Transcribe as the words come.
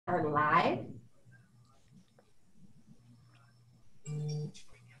are live.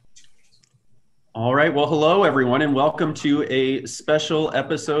 All right. Well, hello, everyone, and welcome to a special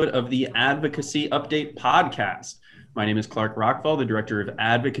episode of the Advocacy Update podcast. My name is Clark Rockfall, the Director of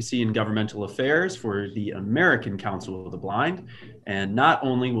Advocacy and Governmental Affairs for the American Council of the Blind. And not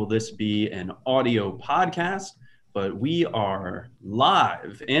only will this be an audio podcast, but we are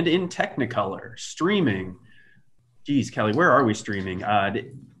live and in Technicolor streaming. Geez, Kelly, where are we streaming?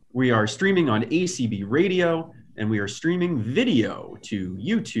 We are streaming on ACB Radio, and we are streaming video to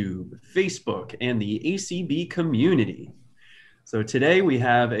YouTube, Facebook, and the ACB community. So today we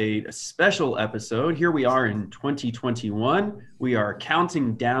have a special episode. Here we are in 2021. We are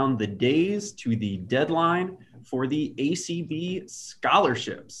counting down the days to the deadline for the ACB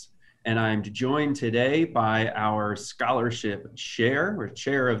Scholarships. And I'm joined today by our scholarship chair, or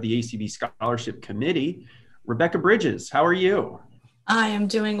chair of the ACB Scholarship Committee, Rebecca Bridges. How are you? I am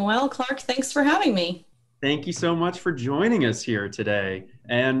doing well, Clark. Thanks for having me. Thank you so much for joining us here today.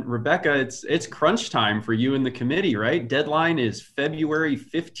 And Rebecca, it's crunch time for you and the committee, right? Deadline is February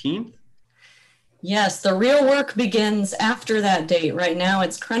 15th. Yes, the real work begins after that date. Right now,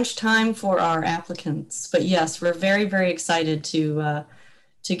 it's crunch time for our applicants. But yes, we're very, very excited to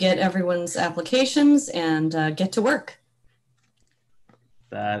get everyone's applications and get to work.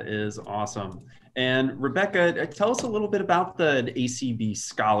 That is awesome. And Rebecca, tell us a little bit about the ACB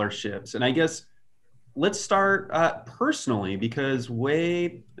scholarships. And I guess let's start personally, because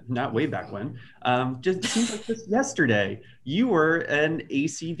not way back when, just seems like just yesterday, you were an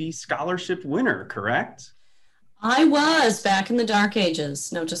ACB scholarship winner, correct? I was back in the dark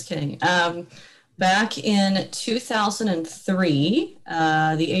ages. No, just kidding. Back in 2003, the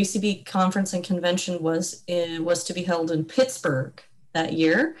ACB conference and convention was to be held in Pittsburgh that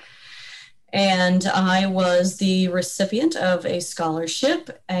year. And I was the recipient of a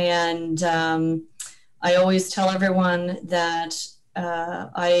scholarship, and I always tell everyone that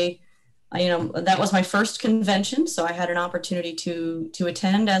that was my first convention, so I had an opportunity to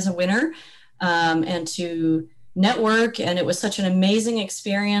attend as a winner and to network, and it was such an amazing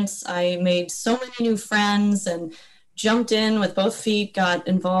experience. I made so many new friends and jumped in with both feet, got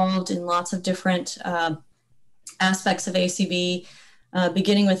involved in lots of different aspects of ACB,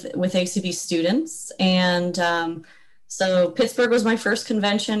 beginning with ACB students. And so Pittsburgh was my first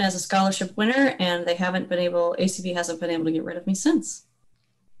convention as a scholarship winner, and ACB hasn't been able to get rid of me since.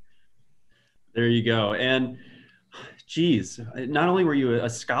 There you go. And geez, not only were you a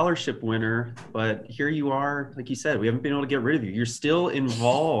scholarship winner, but here you are, like you said, we haven't been able to get rid of you. You're still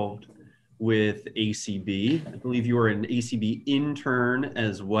involved with ACB. I believe you were an ACB intern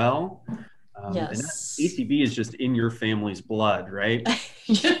as well. Yes. And ACB is just in your family's blood, right?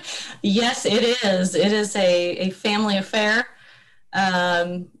 Yes, it is. It is a family affair,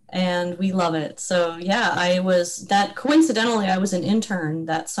 and we love it. So yeah, coincidentally, I was an intern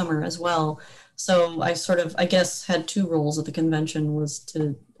that summer as well. So I guess had two roles at the convention.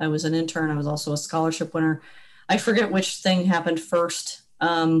 I was an intern. I was also a scholarship winner. I forget which thing happened first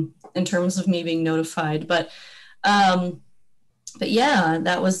in terms of me being notified, but yeah,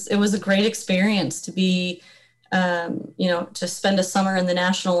 it was a great experience to be, to spend a summer in the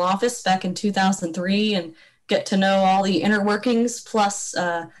national office back in 2003 and get to know all the inner workings, plus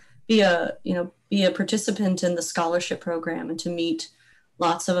be a participant in the scholarship program and to meet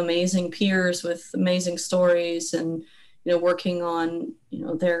lots of amazing peers with amazing stories and, working on,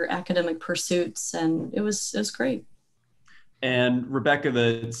 their academic pursuits. And it was great. And Rebecca,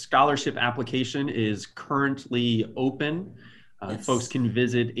 the scholarship application is currently open. Yes. Folks can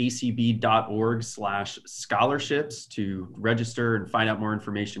visit acb.org/scholarships to register and find out more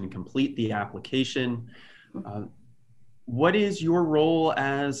information and complete the application. What is your role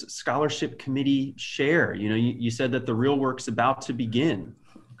as scholarship committee chair? You said that the real work's about to begin.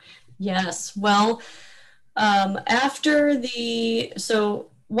 Yes. Well, so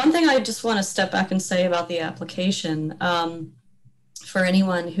one thing I just want to step back and say about the application, for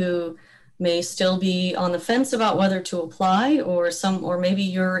anyone who may still be on the fence about whether to apply, or maybe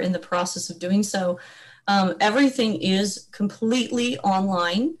you're in the process of doing so. Everything is completely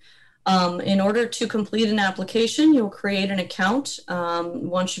online. In order to complete an application, you'll create an account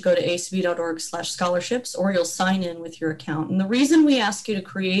once you go to acb.org/scholarships, or you'll sign in with your account. And the reason we ask you to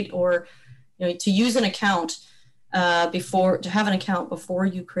create or to use an account before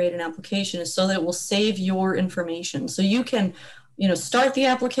you create an application is so that it will save your information. So you can start the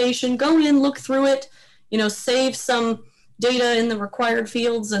application, go in, look through it, save some data in the required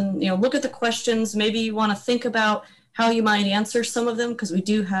fields and, look at the questions. Maybe you want to think about how you might answer some of them, because we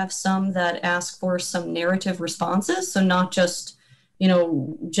do have some that ask for some narrative responses. So not just,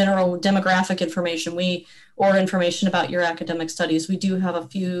 general demographic information, or information about your academic studies. We do have a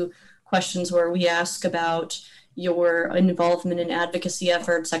few questions where we ask about your involvement in advocacy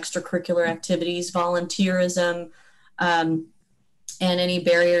efforts, extracurricular activities, volunteerism, and any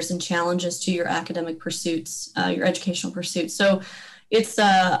barriers and challenges to your academic pursuits, your educational pursuits. So it's,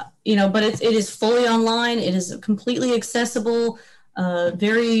 but it is fully online. It is completely accessible.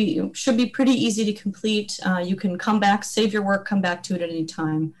 Should be pretty easy to complete. You can come back, save your work, come back to it at any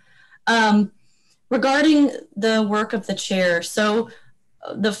time. Regarding the work of the chair, so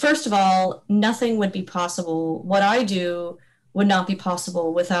first of all, nothing would be possible. What I do would not be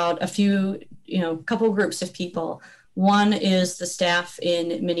possible without a few, couple groups of people. One is the staff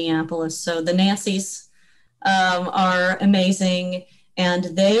in Minneapolis. So the Nancys are amazing, and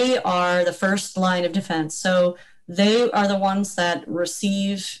they are the first line of defense. So they are the ones that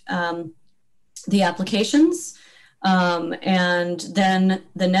receive the applications, and then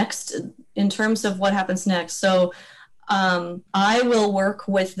the next, in terms of what happens next. So I will work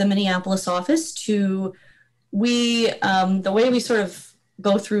with the Minneapolis office the way we sort of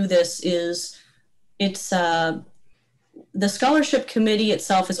go through this is the scholarship committee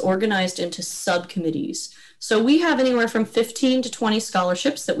itself is organized into subcommittees. So we have anywhere from 15 to 20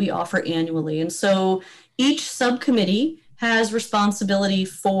 scholarships that we offer annually. And so each subcommittee has responsibility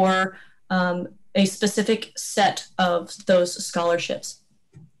for a specific set of those scholarships,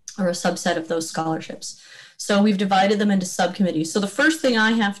 or a subset of those scholarships. So we've divided them into subcommittees. So the first thing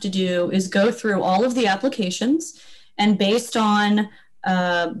I have to do is go through all of the applications, and based on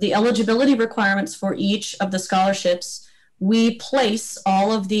the eligibility requirements for each of the scholarships, we place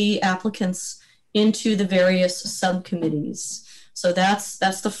all of the applicants into the various subcommittees. So that's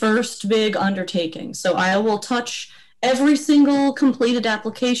the first big undertaking. So I will touch every single completed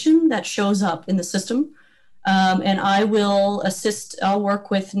application that shows up in the system. And I will I'll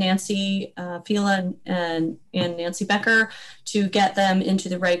work with Nancy Fila and Nancy Becker to get them into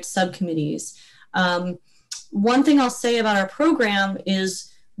the right subcommittees. One thing I'll say about our program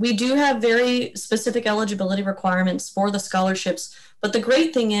is we do have very specific eligibility requirements for the scholarships, but the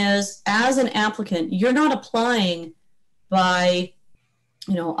great thing is, as an applicant, you're not applying by,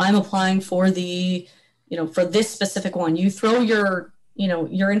 I'm applying for for this specific one. You throw your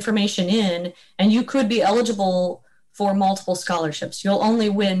information in, and you could be eligible for multiple scholarships. You'll only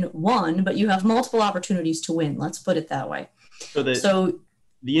win one, but you have multiple opportunities to win. Let's put it that way. So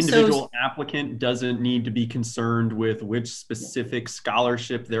the individual applicant doesn't need to be concerned with which specific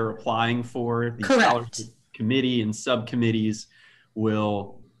scholarship they're applying for. The correct. Scholarship committee and subcommittees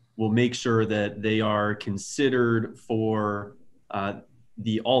will make sure that they are considered for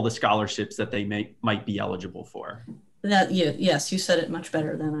all the scholarships that they might be eligible for. Yes, you said it much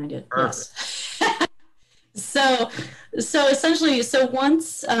better than I did. Perfect. Yes. So essentially,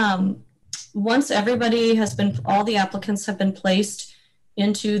 once everybody has been, all the applicants have been placed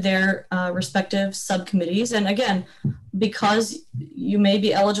into their respective subcommittees, and again, because you may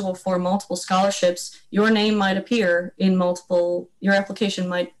be eligible for multiple scholarships, your name might appear in your application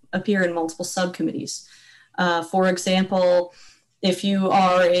might appear in multiple subcommittees. For example, if you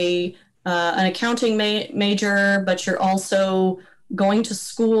are an accounting major, but you're also going to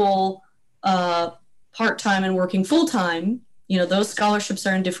school part-time and working full-time, those scholarships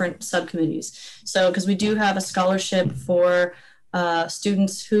are in different subcommittees. So, because we do have a scholarship for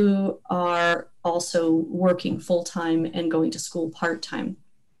students who are also working full-time and going to school part-time.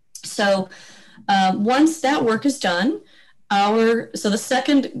 So once that work is done, the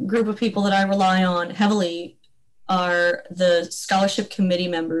second group of people that I rely on heavily are the scholarship committee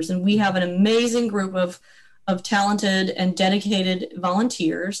members. And we have an amazing group of talented and dedicated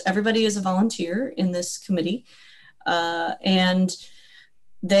volunteers. Everybody is a volunteer in this committee. And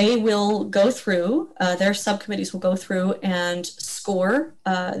they will go through, their subcommittees will go through and score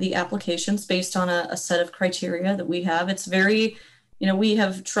the applications based on a set of criteria that we have. It's very, we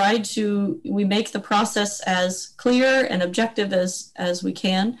make the process as clear and objective as we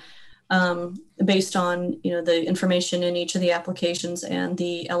can, based on, the information in each of the applications and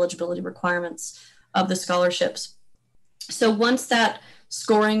the eligibility requirements of the scholarships. So once that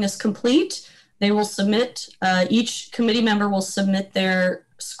scoring is complete, they will submit, each committee member will submit their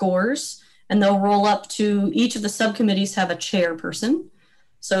scores, and they'll roll up to each of the subcommittees have a chairperson.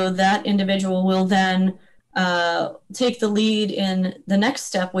 So that individual will then take the lead in the next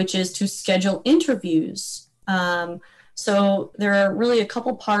step, which is to schedule interviews. So there are really a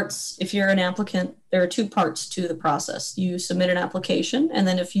couple parts. If you're an applicant, there are two parts to the process. You submit an application, and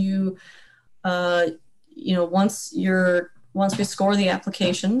then if you, once we score the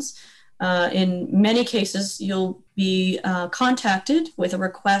applications, In many cases, you'll be contacted with a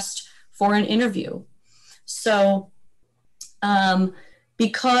request for an interview. So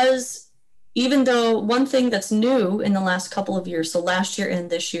because even though one thing that's new in the last couple of years, so last year and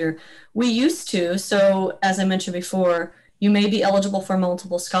this year, we used to, so as I mentioned before, you may be eligible for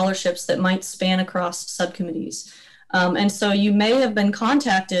multiple scholarships that might span across subcommittees. And so you may have been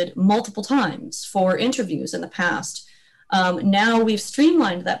contacted multiple times for interviews in the past. Now we've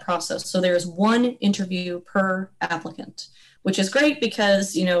streamlined that process. So there's one interview per applicant, which is great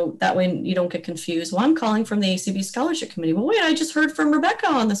because, that way you don't get confused. Well, I'm calling from the ACB Scholarship Committee. Well, wait, I just heard from Rebecca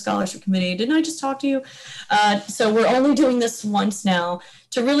on the Scholarship Committee. Didn't I just talk to you? So we're only doing this once now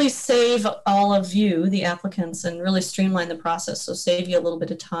to really save all of you, the applicants, and really streamline the process. So save you a little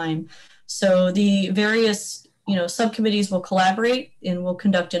bit of time. So the various subcommittees will collaborate and will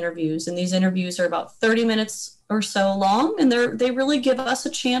conduct interviews. And these interviews are about 30 minutes or so long. And they really give us a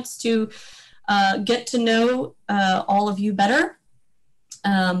chance to get to know all of you better.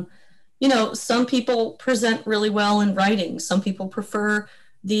 Some people present really well in writing. Some people prefer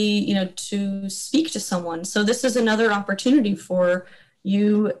to speak to someone. So this is another opportunity for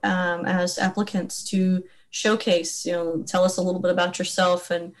you as applicants to showcase, tell us a little bit about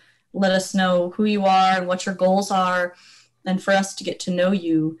yourself and let us know who you are and what your goals are, and for us to get to know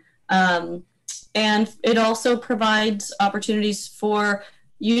you. And it also provides opportunities for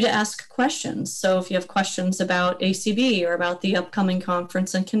you to ask questions. So if you have questions about ACB or about the upcoming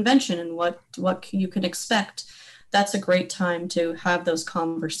conference and convention and what you can expect, that's a great time to have those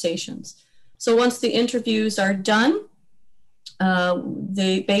conversations. So once the interviews are done,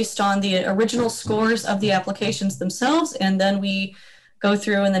 based on the original scores of the applications themselves, and then we go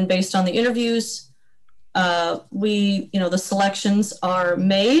through, and then based on the interviews, the selections are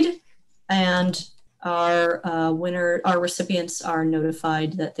made, and our recipients are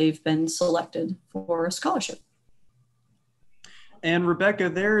notified that they've been selected for a scholarship. And Rebecca,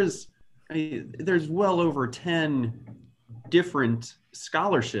 there's well over 10 different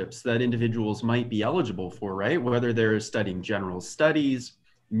scholarships that individuals might be eligible for, right? Whether they're studying general studies,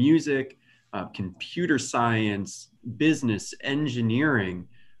 music, computer science, business, engineering.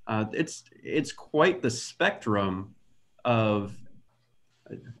 It's quite the spectrum of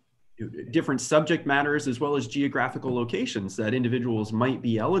different subject matters as well as geographical locations that individuals might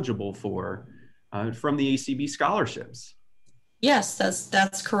be eligible for from the ACB scholarships. Yes,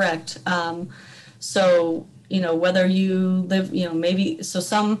 that's correct. So whether you live, maybe, so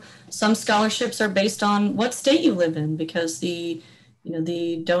some scholarships are based on what state you live in, because the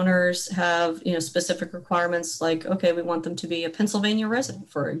donors have, specific requirements, like, okay, we want them to be a Pennsylvania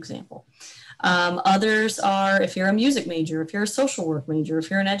resident, for example. Others are, if you're a music major, if you're a social work major, if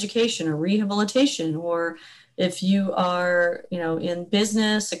you're in education or rehabilitation, or if you are, in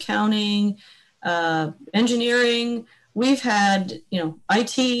business, accounting, engineering, we've had,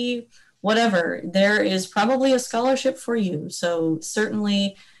 IT, whatever, there is probably a scholarship for you. So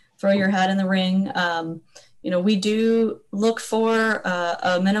certainly throw your hat in the ring. We do look for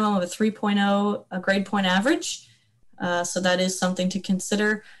a minimum of a 3.0 a grade point average. So that is something to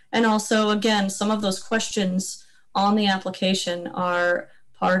consider. And also, again, some of those questions on the application are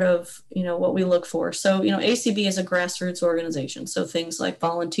part of, what we look for. So, ACB is a grassroots organization. So things like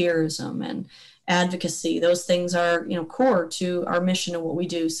volunteerism and advocacy, those things are, core to our mission and what we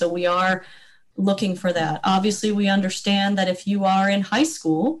do. So we are looking for that. Obviously, we understand that if you are in high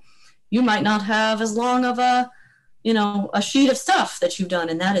school, you might not have as long of a sheet of stuff that you've done,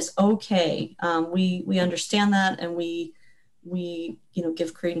 and that is okay. We understand that, and we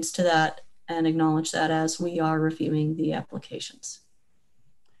give credence to that and acknowledge that as we are reviewing the applications.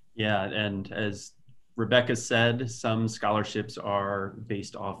 Yeah, and as Rebecca said, some scholarships are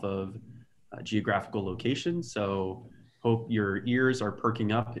based off of geographical location. So hope your ears are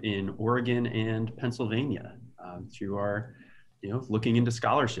perking up in Oregon and Pennsylvania. If you are looking into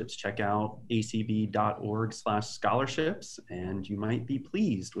scholarships, check out acb.org/scholarships, and you might be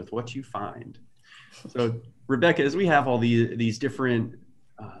pleased with what you find. So Rebecca, as we have all these different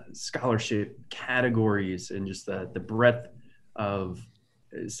scholarship categories and just the breadth of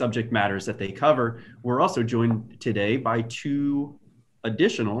subject matters that they cover, we're also joined today by two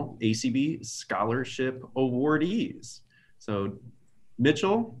additional ACB scholarship awardees. So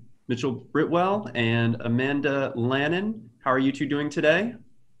Mitchell Britwell and Amanda Lannon, how are you two doing today?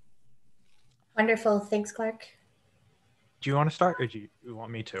 Wonderful. Thanks, Clark. Do you want to start, or do you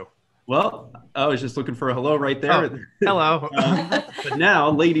want me to? Well, I was just looking for a hello right there. Oh, hello. But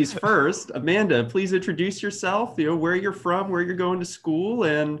now, ladies first. Amanda, please introduce yourself, where you're from, where you're going to school,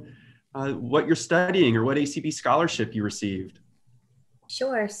 and what you're studying or what ACB scholarship you received.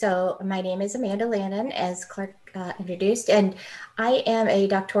 Sure. So my name is Amanda Lannon, as Clark introduced, and I am a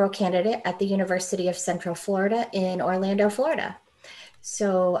doctoral candidate at the University of Central Florida in Orlando, Florida.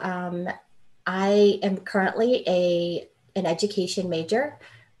 So I am currently an education major,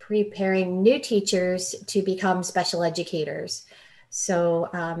 preparing new teachers to become special educators. So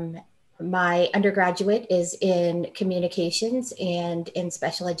my undergraduate is in communications and in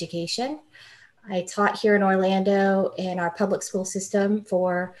special education. I taught here in Orlando in our public school system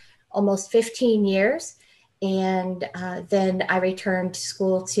for almost 15 years. And then I returned to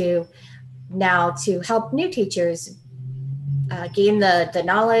school to help new teachers gain the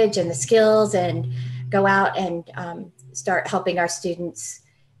knowledge and the skills and go out and start helping our students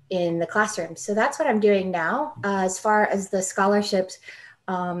in the classroom. So that's what I'm doing now. As far as the scholarships,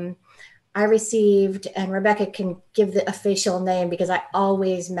 I received, and Rebecca can give the official name because I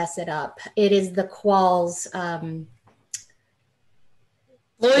always mess it up. It is the Qualls.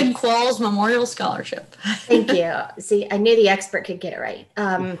 Lloyd Qualls Memorial Scholarship. Thank you. See, I knew the expert could get it right.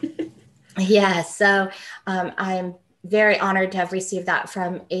 Yeah, so I'm very honored to have received that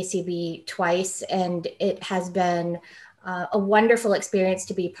from ACB twice, and it has been a wonderful experience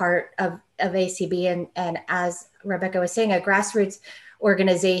to be part of ACB. And as Rebecca was saying, a grassroots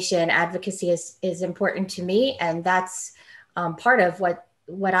organization. Advocacy is important to me, and that's part of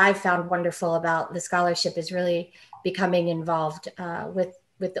what I've found wonderful about the scholarship is really becoming involved with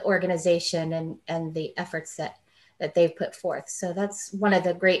the organization and the efforts that they've put forth. So that's one of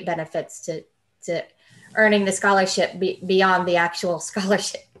the great benefits to earning the scholarship beyond the actual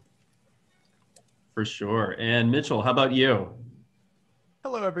scholarship. For sure. And Mitchell, how about you?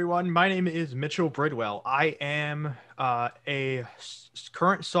 Hello, everyone. My name is Mitchell Bridwell. I am a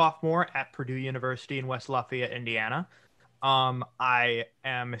current sophomore at Purdue University in West Lafayette, Indiana. I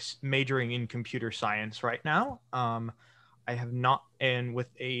am majoring in computer science right now. I have not, and with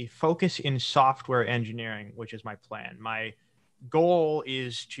a focus in software engineering, which is my plan. My goal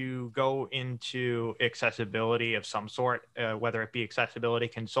is to go into accessibility of some sort, whether it be accessibility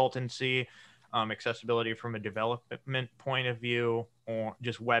consultancy, accessibility from a development point of view, or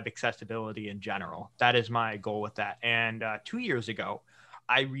just web accessibility in general. That is my goal with that. And 2 years ago,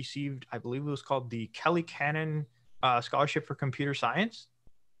 I received, I believe it was called the Kelly Cannon Scholarship for Computer Science.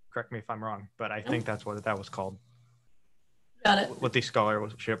 Correct me if I'm wrong, but I think that's what that was called. Got it. What the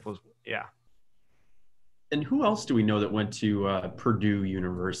scholarship was, yeah. And who else do we know that went to Purdue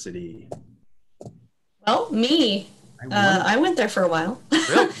University? Well, me. I went there for a while.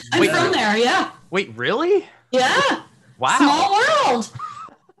 Really? I'm from there, yeah. Wait, really? Yeah. Wow. Small world.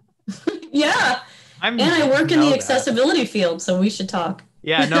 Yeah. And I work in the accessibility field, so we should talk.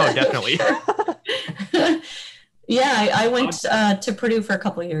 Yeah, no, definitely. Yeah, I went to Purdue for a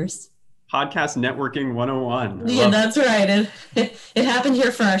couple of years. Podcast networking 101. Yeah, that's right. It happened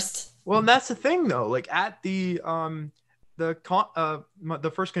here first. Well, and that's the thing, though. Like at the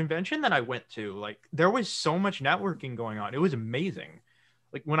first convention that I went to, like there was so much networking going on. It was amazing.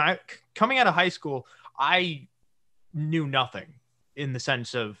 Like when coming out of high school, I knew nothing in the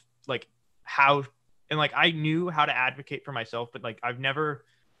sense of like how, and like I knew how to advocate for myself, but like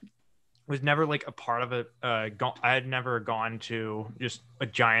was never like a part of I had never gone to just a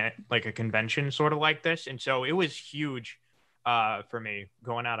giant, like a convention sort of like this. And so it was huge for me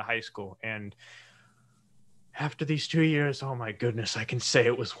going out of high school. And after these 2 years, oh my goodness, I can say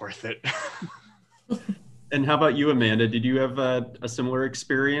it was worth it. And how about you, Amanda? Did you have a similar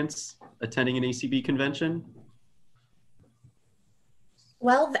experience attending an ACB convention?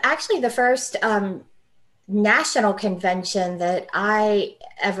 Well, actually the first national convention that I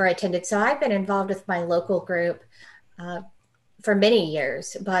ever attended. So I've been involved with my local group for many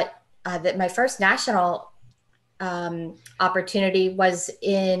years, but that my first national opportunity was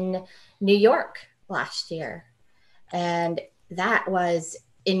in New York last year. And that was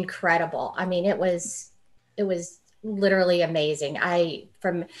incredible. I mean, it was literally amazing.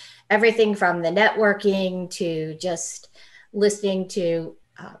 From everything from the networking to just listening to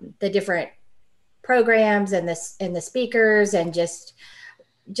the different programs and the speakers, and just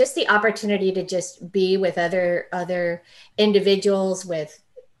the opportunity to just be with other individuals with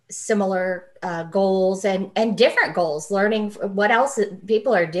similar goals and different goals. Learning what else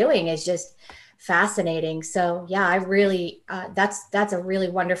people are doing is just fascinating. So yeah, I really that's a really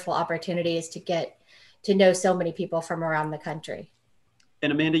wonderful opportunity, is to get to know so many people from around the country.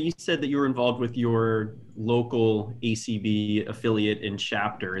 And Amanda, you said that you were involved with your local ACB affiliate and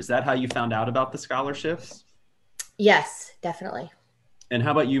chapter. Is that how you found out about the scholarships? Yes, definitely. And how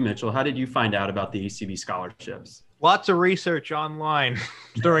about you, Mitchell? How did you find out about the ACB scholarships? Lots of research online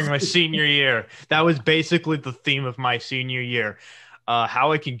during my senior year. That was basically the theme of my senior year.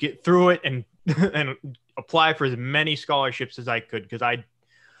 how I could get through it and and apply for as many scholarships as I could, because I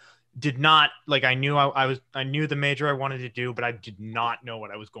did not, like, I knew I knew the major I wanted to do, but I did not know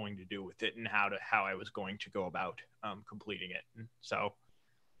what I was going to do with it and how I was going to go about completing it. And so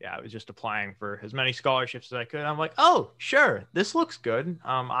yeah, I was just applying for as many scholarships as I could. I'm like, oh, sure, this looks good.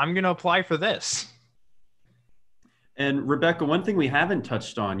 I'm going to apply for this. And Rebecca, one thing we haven't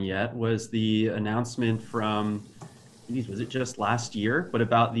touched on yet was the announcement from, was it just last year, but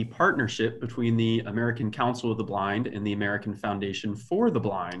about the partnership between the American Council of the Blind and the American Foundation for the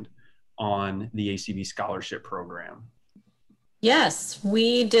Blind on the ACB Scholarship Program. Yes,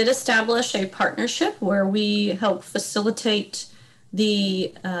 we did establish a partnership where we help facilitate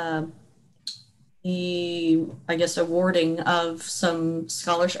the I guess awarding of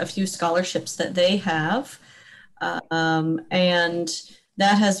a few scholarships that they have, and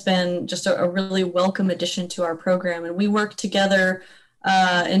that has been just a really welcome addition to our program. And we work together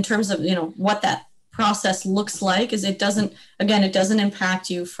in terms of what that process looks like. Is it doesn't impact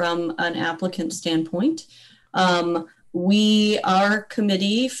you from an applicant standpoint. Our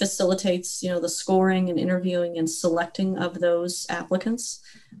committee facilitates, the scoring and interviewing and selecting of those applicants,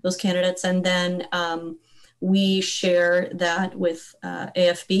 those candidates. And then we share that with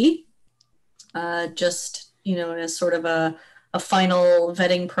AFB, just, as sort of a final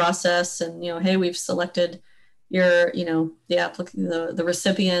vetting process. And, hey, we've selected your, the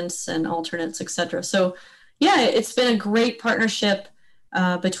recipients and alternates, et cetera. So yeah, it's been a great partnership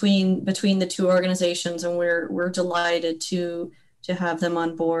between the two organizations, and we're delighted to have them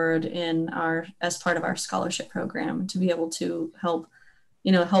on board as part of our scholarship program, to be able to help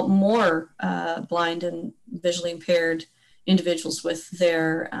more blind and visually impaired individuals with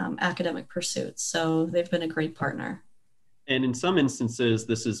their academic pursuits. So they've been a great partner. And in some instances,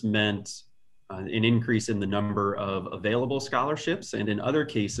 this has meant an increase in the number of available scholarships, and in other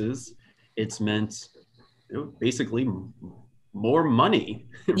cases, it's meant basically more money,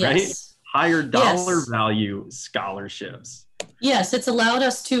 right? Yes. Higher dollar value scholarships. Yes, it's allowed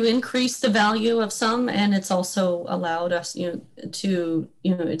us to increase the value of some, and it's also allowed us,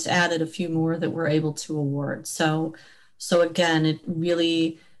 it's added a few more that we're able to award. So again, it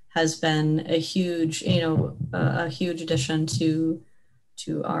really has been a huge, a huge addition to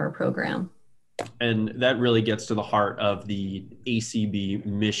our program. And that really gets to the heart of the ACB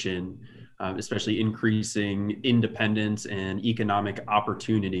mission, especially increasing independence and economic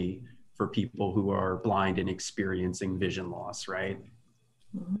opportunity for people who are blind and experiencing vision loss, right?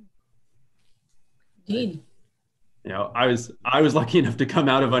 Indeed. I was lucky enough to come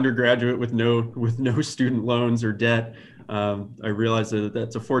out of undergraduate with no student loans or debt. I realize that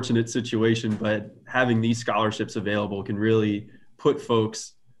that's a fortunate situation, but having these scholarships available can really put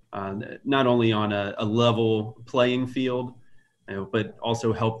folks not only on a level playing field, but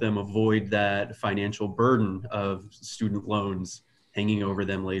also help them avoid that financial burden of student loans hanging over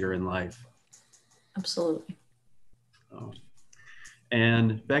them later in life. Absolutely.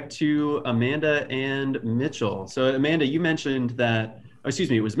 And back to Amanda and Mitchell. So Amanda, you mentioned that,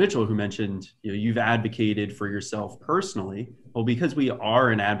 it was Mitchell who mentioned, you've advocated for yourself personally. Well, because we are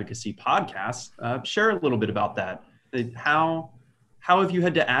an advocacy podcast, share a little bit about that. How have you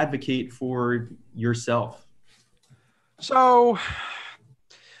had to advocate for yourself? So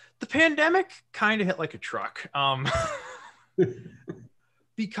the pandemic kind of hit like a truck.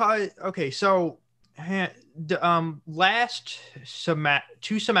 Because, last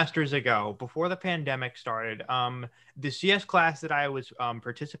 2 semesters ago, before the pandemic started, the CS class that I was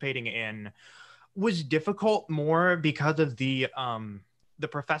participating in was difficult more because of the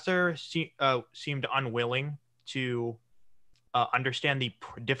professor seemed unwilling to understand the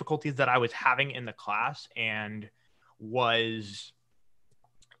difficulties that I was having in the class, and was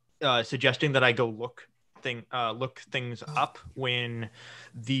suggesting that I go look things up when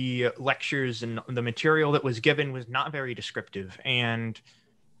the lectures and the material that was given was not very descriptive, and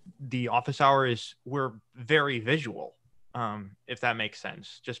the office hours were very visual, if that makes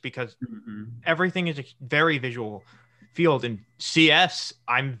sense, just because everything is a very visual field. In CS,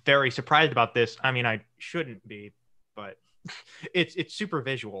 I'm very surprised about this. I mean, I shouldn't be, but it's super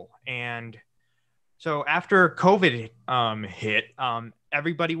visual. And so after COVID hit,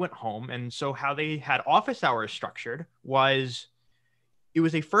 everybody went home. And so how they had office hours structured was, it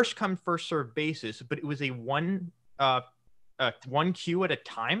was a first come, first serve basis, but it was a one queue at a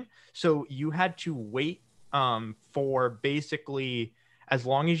time. So you had to wait for basically as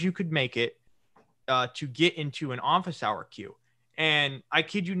long as you could make it to get into an office hour queue. And I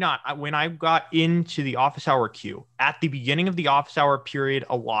kid you not, when I got into the office hour queue at the beginning of the office hour period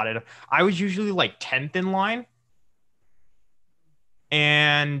allotted, I was usually like 10th in line.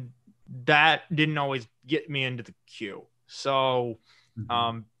 and that didn't always get me into the queue. So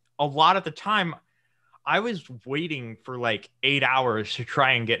a lot of the time I was waiting for like 8 hours to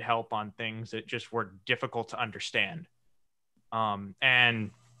try and get help on things that just were difficult to understand.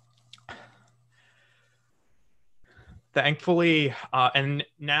 And thankfully, and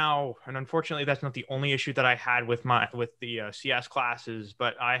unfortunately, that's not the only issue that I had with the CS classes,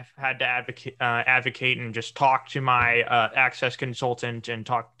 but I've had to advocate and just talk to my access consultant and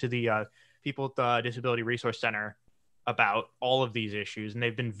talk to the people at the Disability Resource Center about all of these issues, and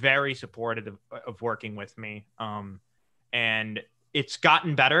they've been very supportive of working with me. And it's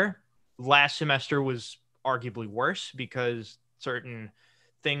gotten better. Last semester was arguably worse because certain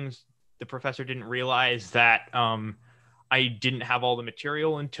things the professor didn't realize that I didn't have all the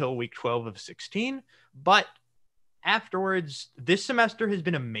material until week 12 of 16. But afterwards, this semester has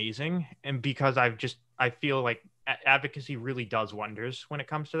been amazing. And because I feel like advocacy really does wonders when it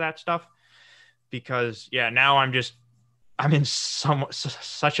comes to that stuff. Because now I'm in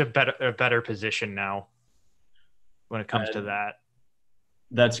such a better position now when it comes to that.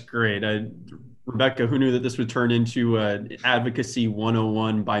 That's great. Rebecca, who knew that this would turn into Advocacy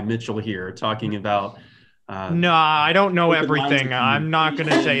 101 by Mitchell here, talking about no, I don't know everything. I'm not going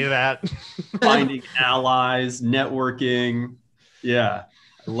to say that. Finding allies, networking. Yeah,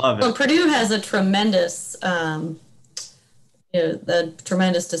 I love it. Well, Purdue has a tremendous the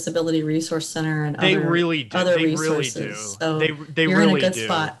tremendous Disability Resource Center and they other, really do. other they resources. Really do. So they you're really in a good do.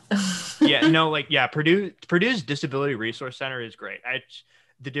 spot. Purdue's Disability Resource Center is great.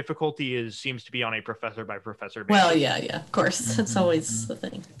 The difficulty seems to be on a professor by professor basis. Well, yeah, of course. That's always the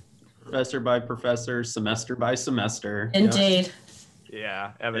thing. Professor by professor, semester by semester. Indeed.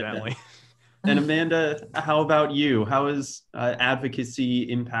 Yeah, evidently. And Amanda, how about you? How has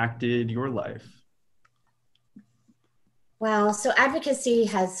advocacy impacted your life? Well, so advocacy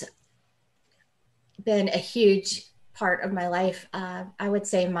has been a huge part of my life. I would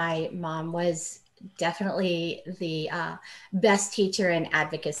say my mom was definitely the best teacher in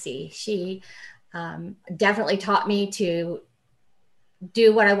advocacy. She definitely taught me to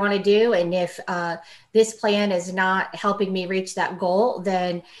do what I want to do. And if this plan is not helping me reach that goal,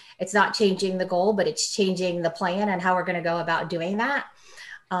 then it's not changing the goal, but it's changing the plan and how we're going to go about doing that.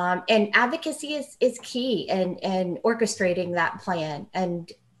 And advocacy is key and orchestrating that plan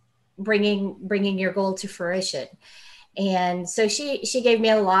and bringing your goal to fruition. And so she gave me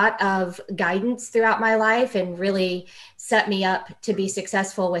a lot of guidance throughout my life and really set me up to be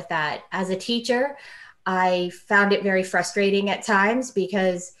successful with that. As a teacher, I found it very frustrating at times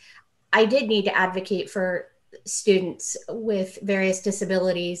because I did need to advocate for students with various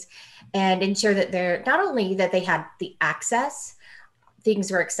disabilities and ensure that they're not only that they had the access,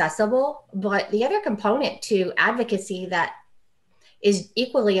 things were accessible, but the other component to advocacy that is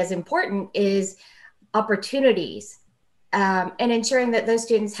equally as important is opportunities, and ensuring that those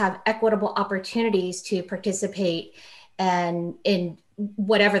students have equitable opportunities to participate and in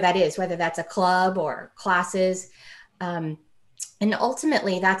whatever that is, whether that's a club or classes. And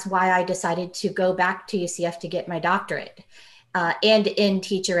ultimately, that's why I decided to go back to UCF to get my doctorate and in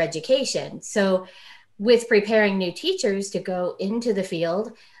teacher education. So with preparing new teachers to go into the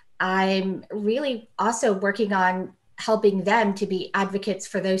field, I'm really also working on helping them to be advocates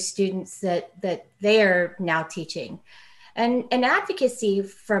for those students that they're now teaching. And advocacy,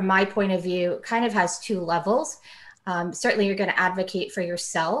 from my point of view, kind of has two levels. Certainly, you're going to advocate for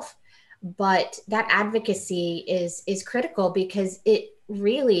yourself, but that advocacy is critical because it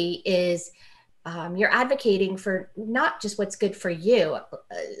really is you're advocating for not just what's good for you.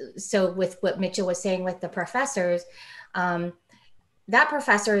 So with what Mitchell was saying with the professors, that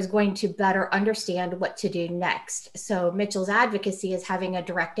professor is going to better understand what to do next. So Mitchell's advocacy is having a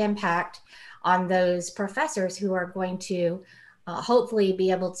direct impact on those professors who are going to hopefully be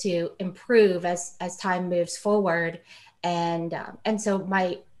able to improve as time moves forward. And so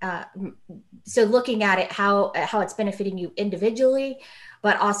so looking at it, how it's benefiting you individually,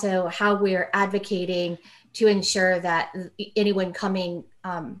 but also how we're advocating to ensure that anyone coming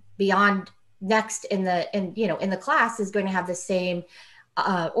beyond next in the class is going to have the same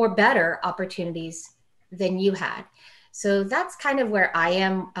or better opportunities than you had. So that's kind of where I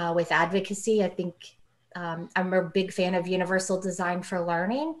am with advocacy. I think I'm a big fan of universal design for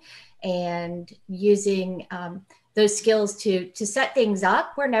learning and using those skills to set things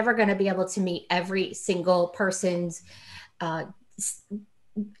up. We're never going to be able to meet every single person's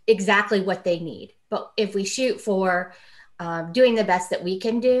exactly what they need. But if we shoot for doing the best that we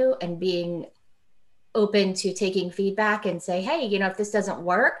can do and being open to taking feedback and say, hey, if this doesn't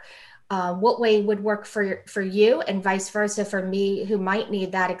work, what way would work for you, and vice versa for me, who might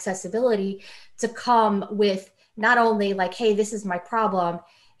need that accessibility, to come with not only like, hey, this is my problem,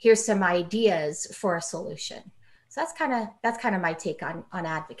 here's some ideas for a solution. So that's kind of my take on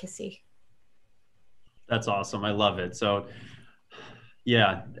advocacy. That's awesome. I love it. So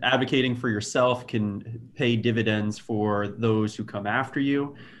yeah, advocating for yourself can pay dividends for those who come after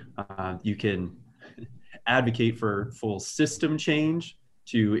you. You can advocate for full system change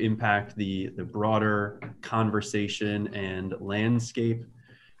to impact the broader conversation and landscape.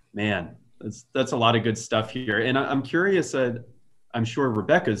 Man, that's a lot of good stuff here. And I'm curious, I'm sure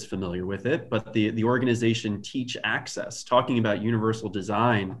Rebecca's familiar with it, but the organization Teach Access, talking about universal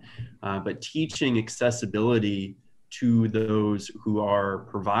design, but teaching accessibility to those who are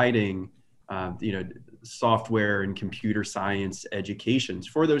providing, software and computer science educations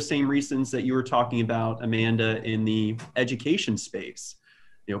for those same reasons that you were talking about, Amanda, in the education space,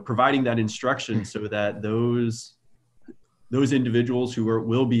 providing that instruction so that those individuals who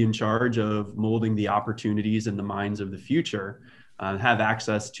will be in charge of molding the opportunities and the minds of the future have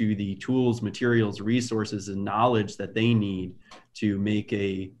access to the tools, materials, resources, and knowledge that they need to make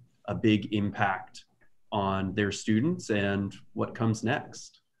a big impact on their students and what comes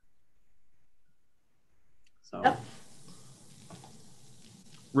next. So, yep.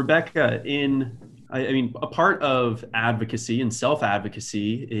 Rebecca, a part of advocacy and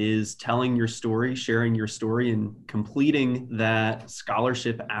self-advocacy is telling your story, sharing your story, and completing that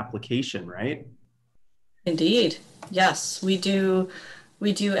scholarship application, right? Indeed. Yes, we do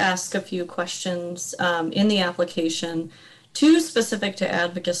ask a few questions in the application, two specific to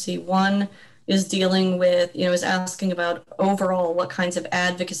advocacy. One is dealing with, is asking about overall what kinds of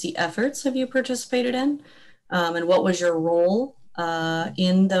advocacy efforts have you participated in, and what was your role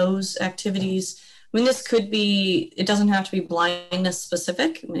in those activities. I mean, this could be, it doesn't have to be blindness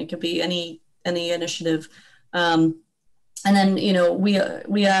specific. I mean, it could be any initiative. And then,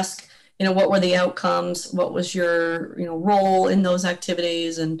 we ask, what were the outcomes? What was your, role in those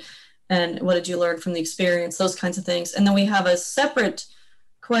activities? And what did you learn from the experience? Those kinds of things. And then we have a separate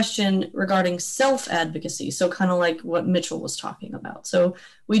question regarding self-advocacy. So kind of like what Mitchell was talking about. So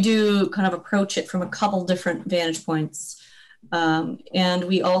we do kind of approach it from a couple different vantage points. And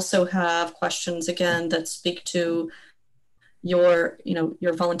we also have questions, again, that speak to your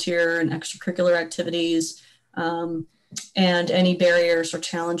volunteer and extracurricular activities, and any barriers or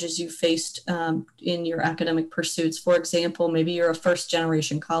challenges you faced in your academic pursuits. For example, maybe you're a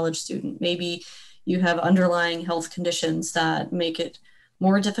first-generation college student. Maybe you have underlying health conditions that make it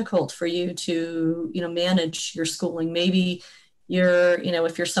more difficult for you to, manage your schooling. Maybe you're,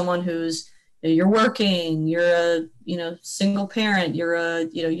 if you're someone who's, you're working, you're a, single parent, you're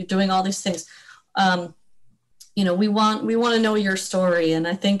doing all these things. We want to know your story. And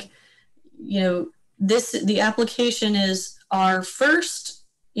I think, the application is our first,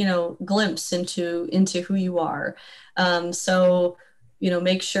 glimpse into who you are. So,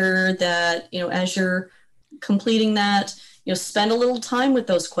 make sure that, as you're completing that, spend a little time with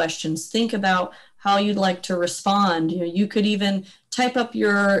those questions. Think about how you'd like to respond. You could even type up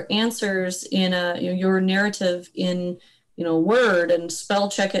your answers in your narrative in, Word, and spell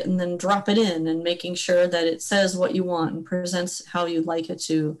check it and then drop it in, and making sure that it says what you want and presents how you'd like it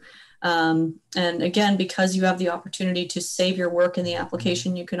to. And again, because you have the opportunity to save your work in the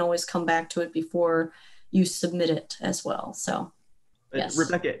application, you can always come back to it before you submit it as well. So, yes.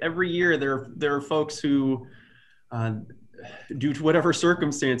 Rebecca, every year there are folks who, due to whatever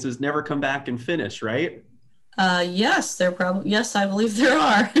circumstances, never come back and finish, right? Yes, I believe there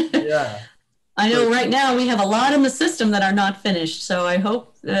are. Yeah. I know right now we have a lot in the system that are not finished. So I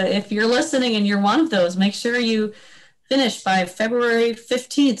hope if you're listening and you're one of those, make sure you finish by February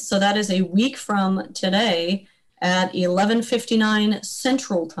 15th. So that is a week from today at 11:59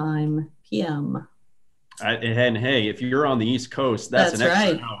 Central Time PM. And hey, if you're on the East Coast, that's an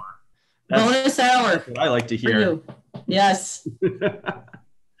extra right. hour. Bonus hour. That's what I like to hear. Yes.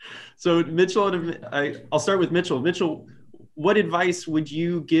 So Mitchell, I'll start with Mitchell. Mitchell, what advice would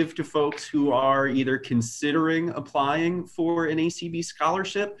you give to folks who are either considering applying for an ACB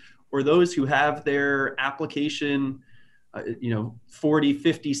scholarship, or those who have their application 40,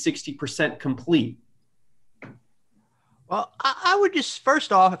 50, 60% complete? Well, I would just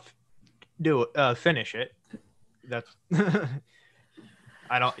first off finish it. That's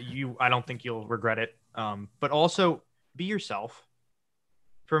I don't think you'll regret it. But also be yourself.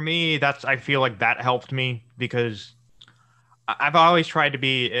 For me, I feel like that helped me, because I've always tried to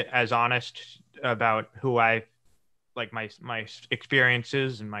be as honest about who I like, my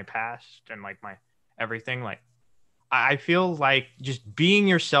experiences and my past and like my everything. Like, I feel like just being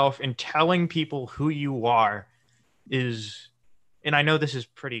yourself and telling people who you are is, and I know this is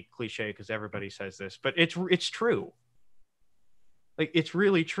pretty cliche because everybody says this, but it's true. Like, it's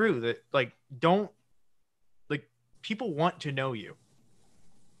really true that, like, people want to know you.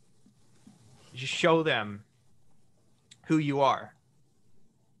 Just show them who you are,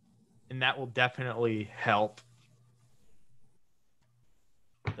 and that will definitely help.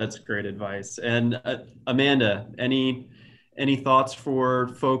 That's great advice. And Amanda, any thoughts for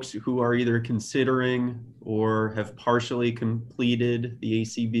folks who are either considering or have partially completed the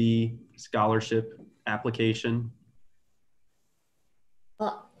ACB scholarship application?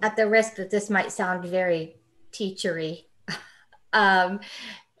 Well, at the risk that this might sound very teachery,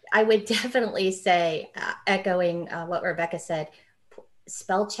 I would definitely say, echoing what Rebecca said,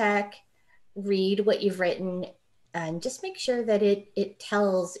 spell check, read what you've written, and just make sure that it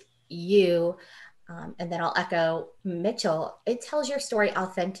tells you, and then I'll echo Mitchell, it tells your story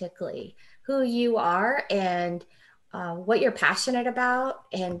authentically, who you are and what you're passionate about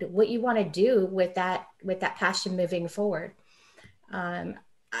and what you want to do with that passion moving forward.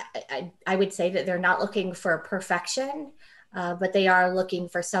 I would say that they're not looking for perfection, but they are looking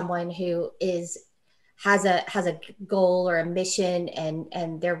for someone who has a goal or a mission,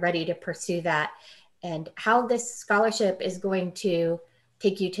 and they're ready to pursue that. And how this scholarship is going to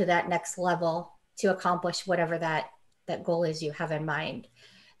take you to that next level to accomplish whatever that goal is you have in mind.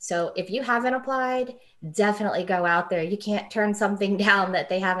 So if you haven't applied, definitely go out there. You can't turn something down that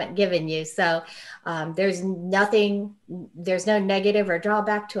they haven't given you. So there's no negative or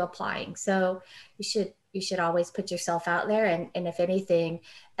drawback to applying. So you should always put yourself out there. And if anything,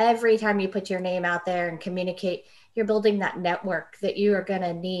 every time you put your name out there and communicate, you're building that network that you are going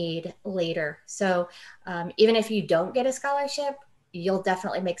to need later. So even if you don't get a scholarship, you'll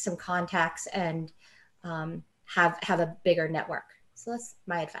definitely make some contacts and have a bigger network. So that's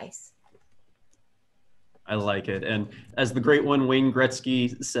my advice. I like it. And as the great one, Wayne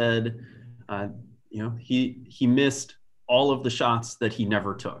Gretzky said, he missed all of the shots that he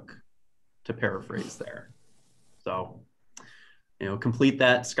never took, to paraphrase there. So, complete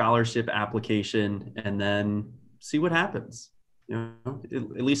that scholarship application and then see what happens.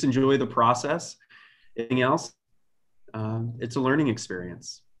 At least enjoy the process. Anything else, it's a learning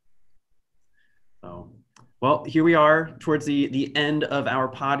experience. So, well, here we are towards the end of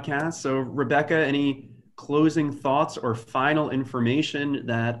our podcast. So, Rebecca, any closing thoughts or final information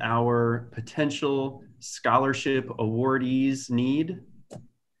that our potential scholarship awardees need?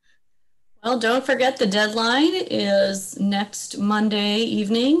 Well, don't forget the deadline is next Monday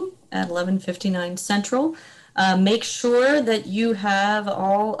evening at 11:59 Central. Make sure that you have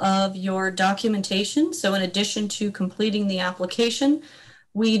all of your documentation. So in addition to completing the application,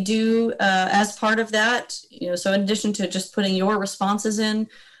 we do, as part of that, so in addition to just putting your responses in,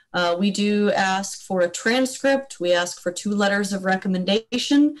 we do ask for a transcript. We ask for 2 letters of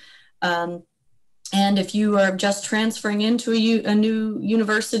recommendation. And if you are just transferring into a new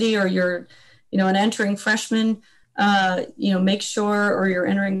university, or you're, an entering freshman, make sure, or you're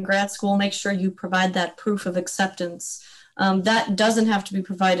entering grad school, make sure you provide that proof of acceptance. That doesn't have to be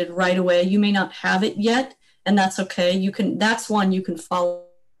provided right away. You may not have it yet, and that's okay. That's one you can follow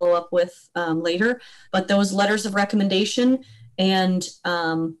up with later. But those letters of recommendation and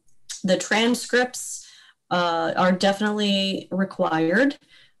the transcripts are definitely required.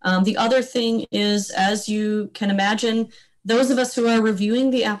 The other thing is, as you can imagine, those of us who are reviewing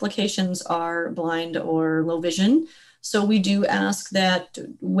the applications are blind or low vision. So we do ask that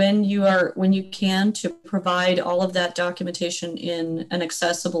when you can, to provide all of that documentation in an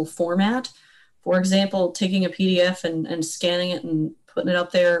accessible format. For example, taking a PDF and scanning it and putting it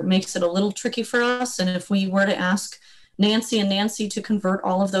up there makes it a little tricky for us. And if we were to ask Nancy and Nancy to convert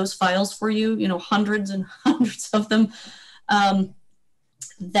all of those files for you, hundreds and hundreds of them,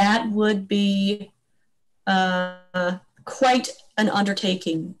 that would be quite an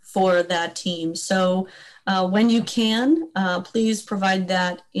undertaking for that team. So when you can, please provide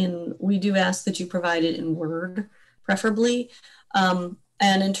that we do ask that you provide it in Word, preferably.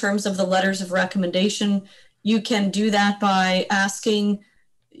 And in terms of the letters of recommendation, you can do that by asking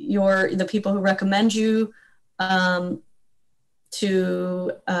the people who recommend you to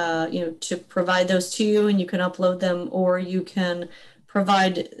provide those to you, and you can upload them, or you can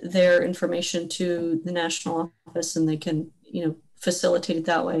provide their information to the national office and they can, facilitate it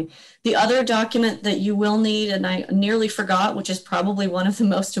that way. The other document that you will need, and I nearly forgot, which is probably one of the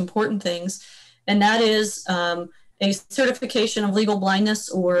most important things, and that is a certification of legal blindness,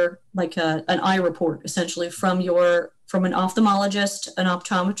 or like an eye report, essentially from an ophthalmologist, an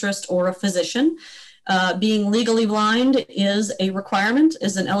optometrist, or a physician. Being legally blind is a requirement,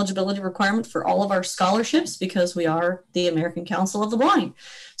 is an eligibility requirement for all of our scholarships because we are the American Council of the Blind.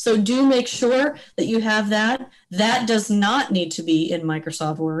 So do make sure that you have that. That does not need to be in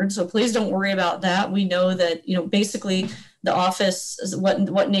Microsoft Word. So please don't worry about that. We know that, basically the office,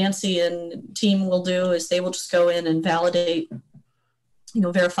 what Nancy and team will do is they will just go in and validate,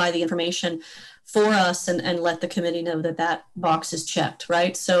 verify the information for us and let the committee know that that box is checked,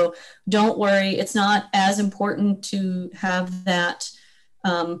 right? So don't worry, it's not as important to have that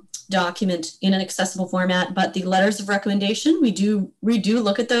document in an accessible format, but the letters of recommendation, we do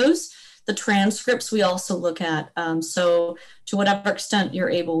look at those. The transcripts we also look at. So to whatever extent you're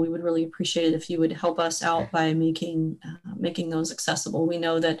able, we would really appreciate it if you would help us out by making those accessible. We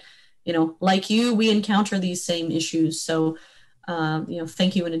know that, like you, we encounter these same issues. So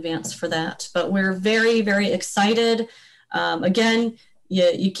thank you in advance for that. But we're very, very excited. Again,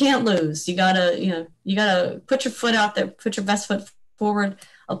 you can't lose. You gotta put your foot out there, put your best foot forward,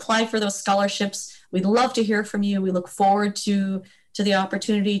 apply for those scholarships. We'd love to hear from you. We look forward to the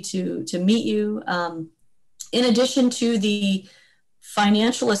opportunity to meet you. In addition to the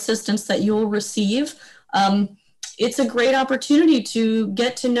financial assistance that you'll receive, it's a great opportunity to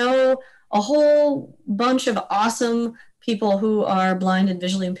get to know a whole bunch of awesome people who are blind and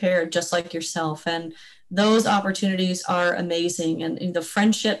visually impaired, just like yourself. And those opportunities are amazing. And the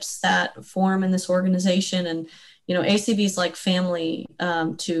friendships that form in this organization, and, ACB is like family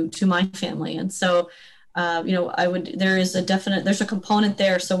to my family. And so, there's a component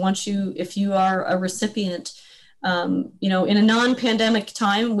there. So if you are a recipient, in a non-pandemic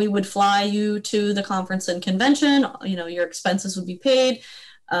time, we would fly you to the conference and convention, your expenses would be paid.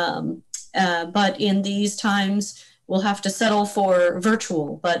 But in these times, we'll have to settle for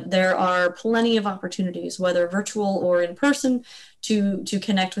virtual, but there are plenty of opportunities, whether virtual or in person, to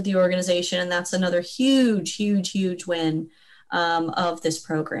connect with the organization. And that's another huge, huge, huge win of this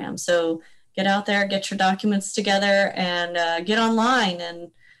program. So get out there, get your documents together, and get online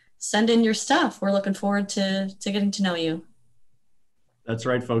and send in your stuff. We're looking forward to getting to know you. That's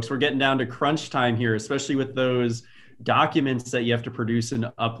right, folks. We're getting down to crunch time here, especially with those documents that you have to produce and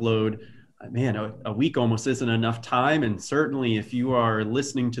upload. Man, a week almost isn't enough time. And certainly if you are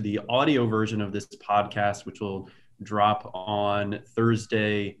listening to the audio version of this podcast, which will drop on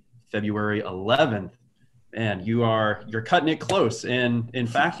Thursday, February 11th, man, you're cutting it close. And in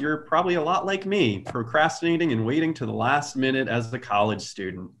fact, you're probably a lot like me, procrastinating and waiting to the last minute as a college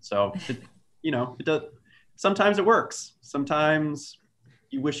student. So, it does. Sometimes it works. Sometimes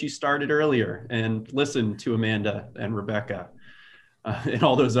you wish you started earlier and listened to Amanda and Rebecca. And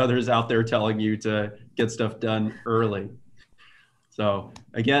all those others out there telling you to get stuff done early. So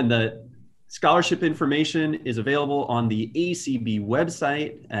again, the scholarship information is available on the ACB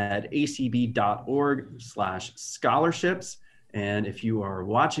website at acb.org/scholarships. And if you are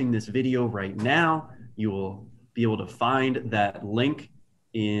watching this video right now, you will be able to find that link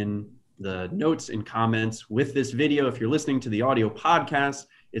in the notes and comments with this video. If you're listening to the audio podcast,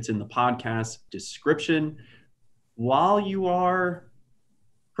 it's in the podcast description. While you are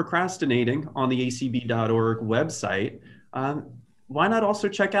procrastinating on the acb.org website, why not also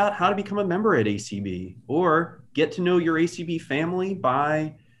check out how to become a member at ACB, or get to know your ACB family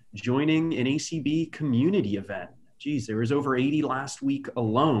by joining an ACB community event. Geez, there was over 80 last week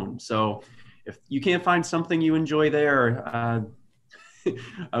alone. So if you can't find something you enjoy there, I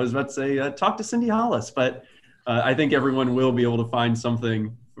was about to say, talk to Cindy Hollis, but I think everyone will be able to find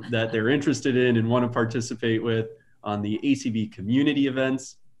something that they're interested in and want to participate with on the ACB community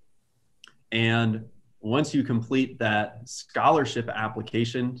events. And once you complete that scholarship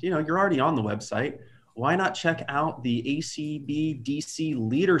application, you're already on the website. Why not check out the ACB DC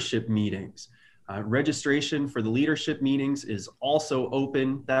leadership meetings? Registration for the leadership meetings is also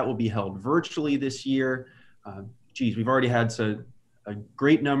open. That will be held virtually this year. We've already had a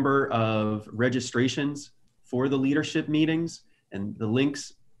great number of registrations for the leadership meetings, and the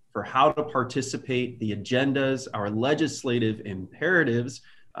links for how to participate, the agendas, our legislative imperatives,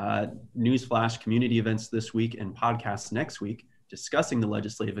 newsflash, community events this week, and podcasts next week discussing the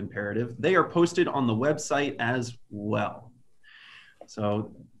legislative imperative. They are posted on the website as well.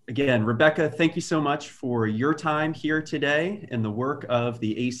 So again, Rebecca, thank you so much for your time here today and the work of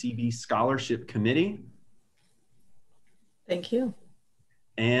the ACB Scholarship Committee. Thank you.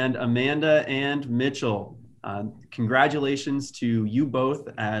 And Amanda and Mitchell, congratulations to you both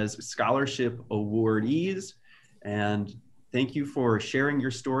as scholarship awardees. And thank you for sharing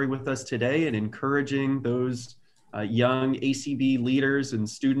your story with us today and encouraging those young ACB leaders and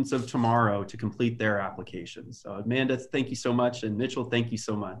students of tomorrow to complete their applications. So Amanda, thank you so much. And Mitchell, thank you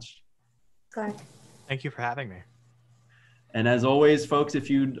so much. Good. Thank you for having me. And as always, folks, if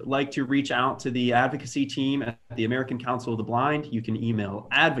you'd like to reach out to the advocacy team at the American Council of the Blind, you can email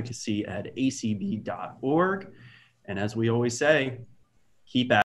advocacy@acb.org. And as we always say, keep